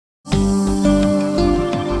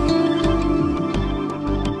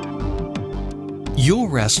You'll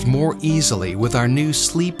rest more easily with our new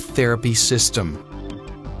sleep therapy system.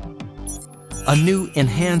 A new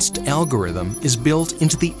enhanced algorithm is built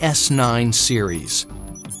into the S9 series.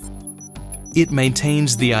 It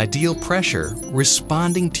maintains the ideal pressure,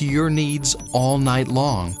 responding to your needs all night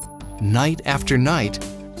long, night after night,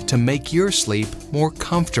 to make your sleep more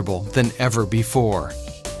comfortable than ever before.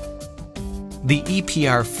 The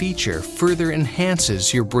EPR feature further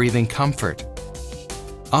enhances your breathing comfort.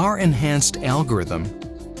 Our enhanced algorithm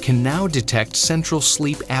can now detect central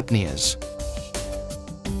sleep apneas.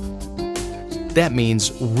 That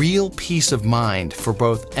means real peace of mind for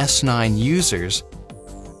both S9 users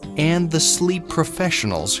and the sleep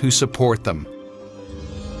professionals who support them.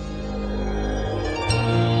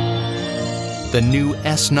 The new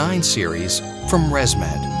S9 series from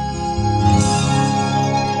ResMed.